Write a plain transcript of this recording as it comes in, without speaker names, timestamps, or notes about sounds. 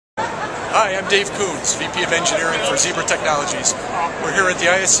Hi, I'm Dave Coons, VP of Engineering for Zebra Technologies. We're here at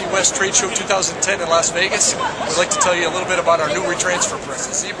the ISC West Trade Show 2010 in Las Vegas. I'd like to tell you a little bit about our new Retransfer printer.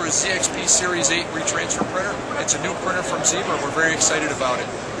 Zebra's ZXP Series 8 Retransfer printer. It's a new printer from Zebra. We're very excited about it.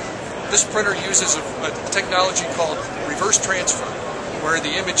 This printer uses a technology called reverse transfer, where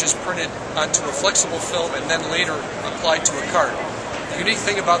the image is printed onto a flexible film and then later applied to a card. The unique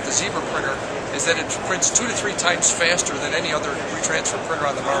thing about the Zebra printer is that it prints 2 to 3 times faster than any other retransfer printer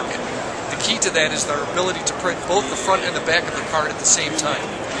on the market. The key to that is their ability to print both the front and the back of the card at the same time.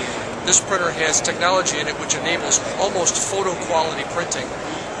 This printer has technology in it which enables almost photo quality printing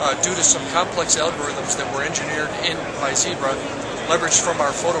due to some complex algorithms that were engineered in by Zebra, leveraged from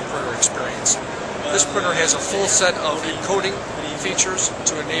our photo printer experience. This printer has a full set of encoding features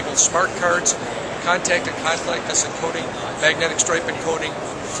to enable smart cards, contact and contactless encoding, magnetic stripe encoding,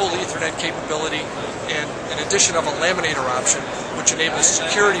 full Ethernet capability, and an addition of a laminator option which enables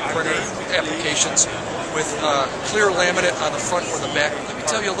security printer applications with clear laminate on the front or the back. Let me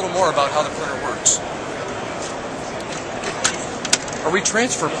tell you a little more about how the printer works. A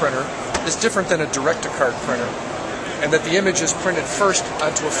retransfer printer is different than a direct-to-card printer, and that the image is printed first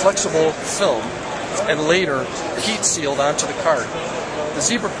onto a flexible film and later heat sealed onto the card. The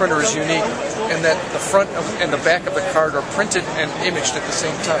Zebra printer is unique in that the front and the back of the card are printed and imaged at the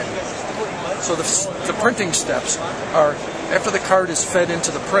same time. So the printing steps are, after the card is fed into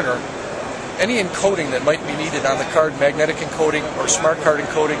the printer, any encoding that might be needed on the card, magnetic encoding or smart card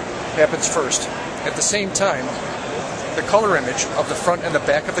encoding, happens first. At the same time, the color image of the front and the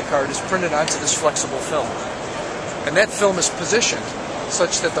back of the card is printed onto this flexible film. And that film is positioned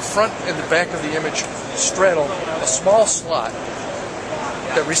such that the front and the back of the image straddle a small slot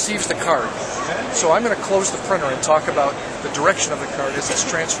that receives the card. So I'm going to close the printer and talk about the direction of the card as it's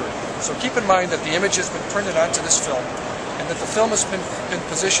transferred. So keep in mind that the image has been printed onto this film and that the film has been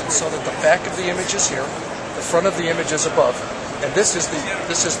positioned so that the back of the image is here, the front of the image is above, and this is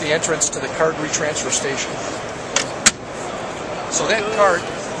the entrance to the card retransfer station. So that card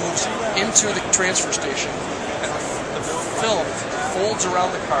moves into the transfer station and the film folds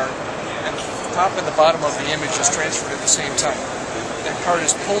around the card and the top and the bottom of the image is transferred at the same time. That card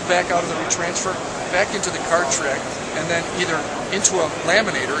is pulled back out of the retransfer, back into the card track, and then either into a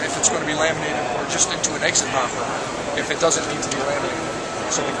laminator if it's going to be laminated, or just into an exit hopper if it doesn't need to be laminated.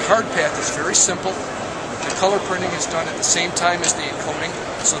 So the card path is very simple. The color printing is done at the same time as the encoding,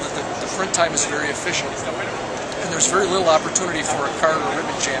 so that the print time is very efficient. And there's very little opportunity for a card or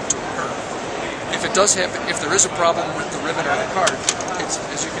ribbon jam to occur. If it does happen, if there is a problem with the ribbon or the card,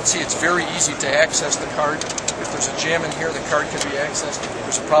 as you can see, it's very easy to access the card. If there's a jam in here, the card can be accessed. If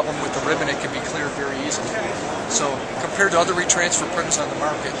there's a problem with the ribbon, it can be cleared very easily. So compared to other retransfer printers on the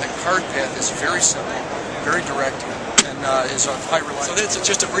market, the card path is very simple, very direct, and is of high reliability. So that's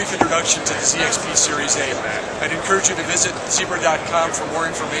just a brief introduction to the ZXP Series 8. I'd encourage you to visit zebra.com for more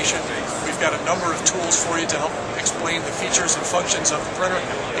information. We've got a number of tools for you to help explain the features and functions of the printer,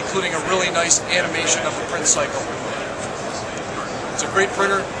 including a really nice animation of the print cycle. It's a great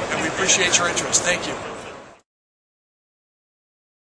printer, and we appreciate your interest. Thank you.